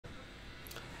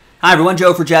Hi everyone,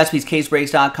 Joe for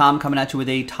JaspysCaseBreaks.com coming at you with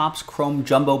a Topps Chrome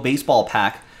Jumbo Baseball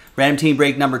Pack. Random team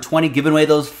break number 20, giving away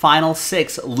those final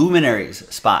 6 Luminaries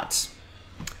spots.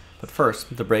 But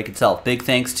first, the break itself. Big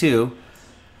thanks to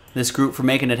this group for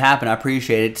making it happen. I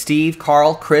appreciate it. Steve,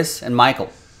 Carl, Chris, and Michael.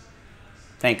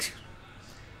 Thanks.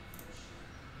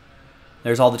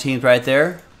 There's all the teams right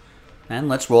there. And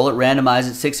let's roll it. Randomize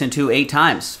it 6 and 2, 8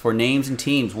 times for names and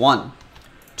teams. 1,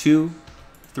 2,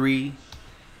 3,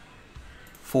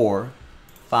 4,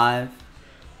 5,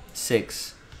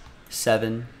 6,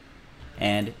 7,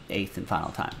 and 8th and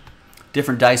final time.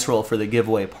 Different dice roll for the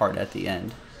giveaway part at the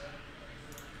end.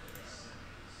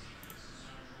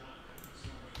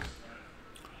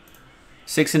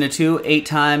 Six and a 2, 8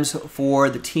 times for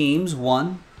the teams.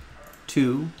 1,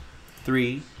 2,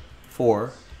 3,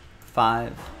 4,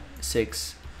 5,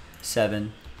 6,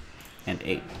 7, and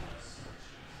 8.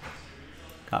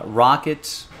 Got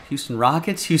Rockets, Houston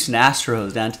Rockets, Houston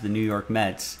Astros down to the New York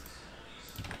Mets.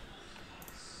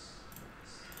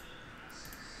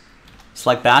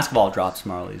 Select basketball drops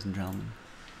tomorrow, ladies and gentlemen.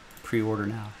 Pre-order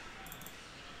now.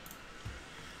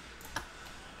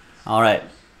 All right.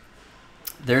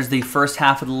 There's the first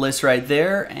half of the list right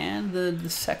there, and the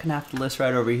second half of the list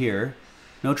right over here.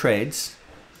 No trades.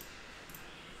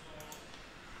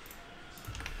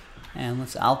 And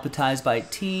let's alphabetize by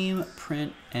team,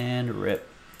 print, and rip.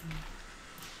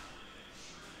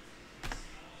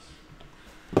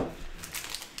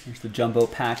 There's the jumbo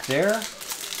pack there.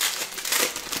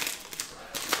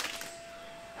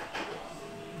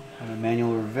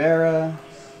 Emmanuel Rivera.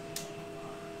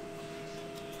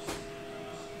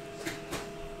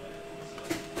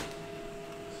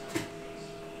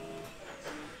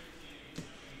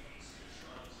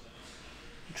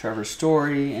 Trevor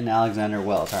Story and Alexander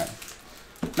Wells. All right.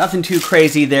 Nothing too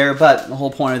crazy there, but the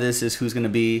whole point of this is who's going to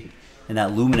be in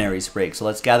that Luminaries break. So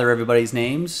let's gather everybody's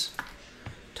names,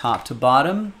 top to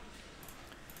bottom.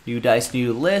 New dice,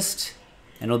 new list,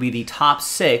 and it'll be the top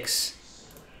 6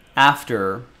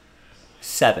 after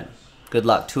 7. Good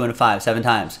luck. 2 and a 5, 7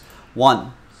 times.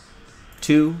 1,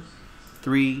 2,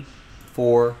 3,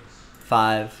 4,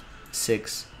 5,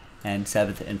 6, and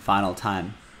 7th and final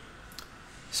time.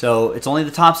 So it's only the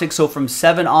top 6. So from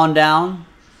 7 on down,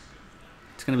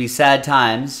 it's going to be sad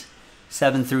times.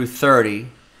 7 through 30.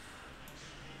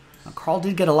 Now, Carl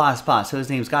did get a lot of spots, so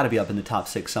his name's got to be up in the top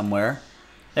 6 somewhere.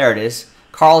 There it is.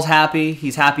 Carl's happy.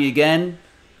 He's happy again.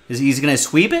 Is he going to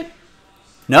sweep it?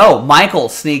 No, Michael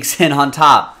sneaks in on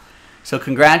top. So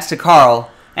congrats to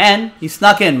Carl. And you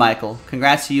snuck in, Michael.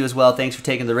 Congrats to you as well. Thanks for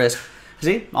taking the risk.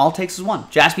 See, all it takes is one.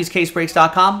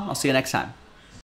 JaspysCaseBreaks.com. I'll see you next time.